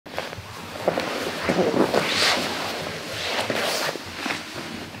Alright,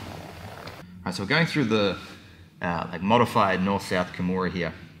 so we're going through the like modified north-south Kimura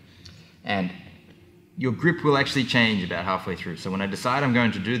here, and your grip will actually change about halfway through. So when I decide I'm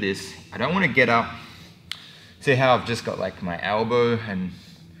going to do this, I don't want to get up. See how I've just got like my elbow and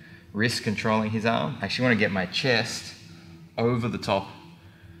wrist controlling his arm? I actually want to get my chest over the top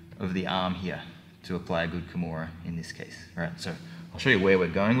of the arm here to apply a good Kimura in this case. Right, so I'll show you where we're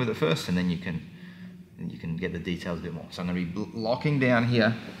going with it first, and then you can get the details a bit more. So I'm going to be locking down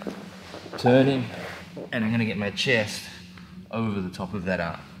here, turning, and I'm going to get my chest over the top of that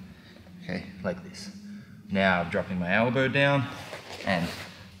arm. Okay, like this. Now I'm dropping my elbow down, and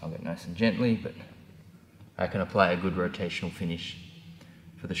I'll go nice and gently, but I can apply a good rotational finish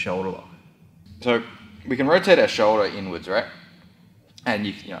for the shoulder lock. So we can rotate our shoulder inwards, right? And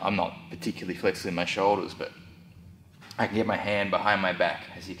you know, I'm not particularly flexible in my shoulders, but I can get my hand behind my back,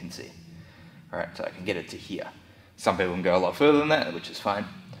 as you can see. All right, so I can get it to here. Some people can go a lot further than that, which is fine.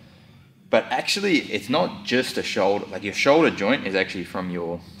 But actually, it's not just a shoulder. Like your shoulder joint is actually from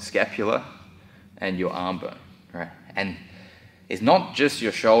your scapula and your arm bone, right? And it's not just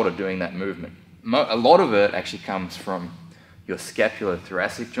your shoulder doing that movement. A lot of it actually comes from your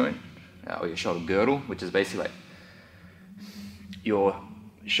scapulo-thoracic joint, or your shoulder girdle, which is basically like your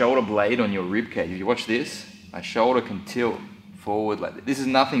shoulder blade on your rib cage. If you watch this, my shoulder can tilt forward like this. This is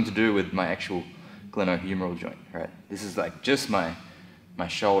nothing to do with my actual glenohumeral joint, right? This is like just my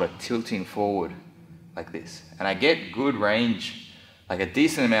shoulder tilting forward like this. And I get good range, like a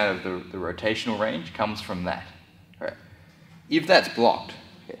decent amount of the rotational range comes from that, right? If that's blocked,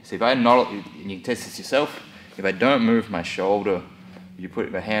 okay, so if I not, and you can test this yourself, if I don't move my shoulder, you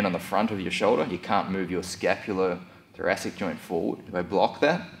put your hand on the front of your shoulder, you can't move your scapulo-thoracic joint forward. If I block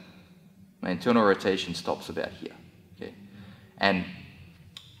that, my internal rotation stops about here, okay? And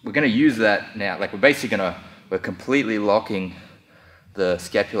we're gonna use that now, like we're completely locking the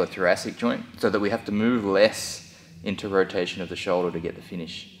scapulo-thoracic joint so that we have to move less into rotation of the shoulder to get the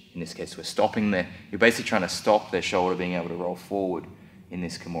finish. In this case, we're stopping there. You're basically trying to stop their shoulder being able to roll forward in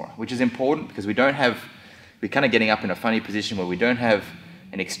this Kimura, which is important because we're kind of getting up in a funny position where we don't have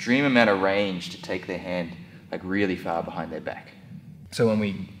an extreme amount of range to take their hand like really far behind their back. So when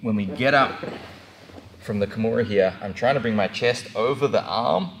we get up from the Kimura here, I'm trying to bring my chest over the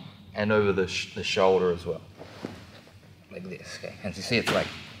arm and over the shoulder as well. Like this, okay? And you see it's like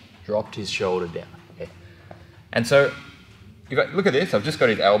dropped his shoulder down, okay? And so, look at this, I've just got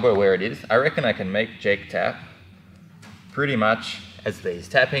his elbow where it is. I reckon I can make Jake tap pretty much as he's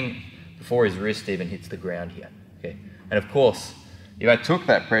tapping before his wrist even hits the ground here, okay? And of course, if I took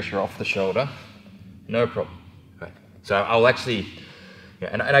that pressure off the shoulder, no problem, okay? So I'll actually,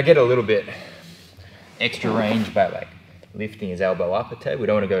 and I get a little bit extra range by like lifting his elbow up a tad. We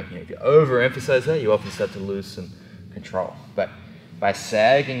don't want to go, if you overemphasize that, you often start to lose some control. But by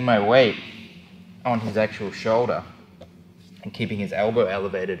sagging my weight on his actual shoulder and keeping his elbow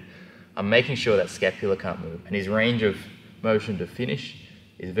elevated, I'm making sure that scapula can't move, and his range of motion to finish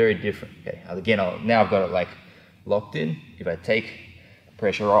is very different. Okay, again, now I've got it like locked in. If I take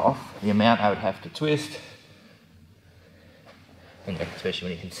pressure off, the amount I would have to twist, and especially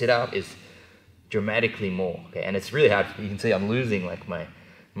when you can sit up, is dramatically more. Okay, and it's really hard. You can see I'm losing like my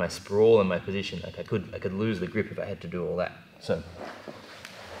sprawl and my position. Like I could lose the grip if I had to do all that. So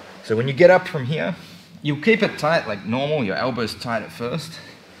when you get up from here, you'll keep it tight like normal. Your elbow's tight at first.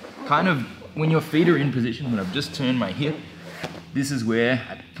 Kind of when your feet are in position, when I've just turned my hip, this is where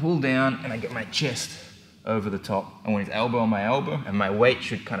I pull down and I get my chest over the top. I want his elbow on my elbow, and my weight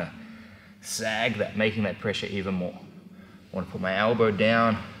should kind of sag that, making that pressure even more. I want to put my elbow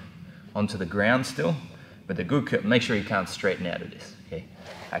down onto the ground still, but the good curve, make sure you can't straighten out of this, okay?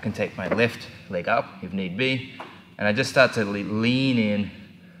 I can take my left leg up if need be, and I just start to lean in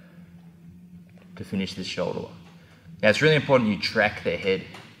to finish this shoulder lock. Now it's really important you track their head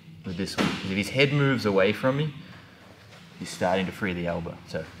with this one, because if his head moves away from me, he's starting to free the elbow.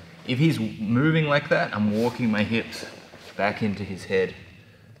 So if he's moving like that, I'm walking my hips back into his head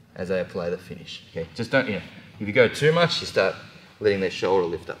as I apply the finish, okay? Just don't, if you go too much, you start letting their shoulder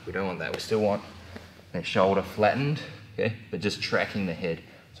lift up. We don't want that. We still want their shoulder flattened, okay? But just tracking the head.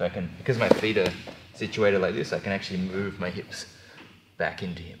 So I can, because my feet are situated like this, I can actually move my hips back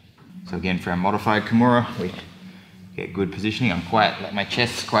into him. So again, for our modified Kimura, we get good positioning. My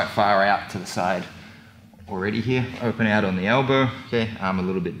chest's quite far out to the side already here. Open out on the elbow, okay? Arm a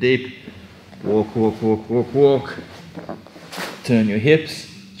little bit deep. Walk, walk, walk, walk, walk. Turn your hips,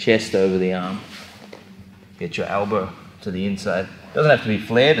 chest over the arm. Get your elbow to the inside. Doesn't have to be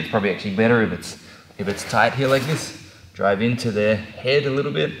flared. It's probably actually better if it's tight here like this. Drive into their head a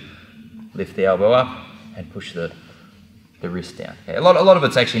little bit, lift the elbow up and push the wrist down. Okay, a lot of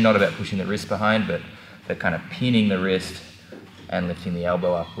it's actually not about pushing the wrist behind, but kind of pinning the wrist and lifting the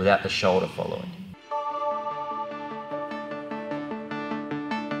elbow up without the shoulder following.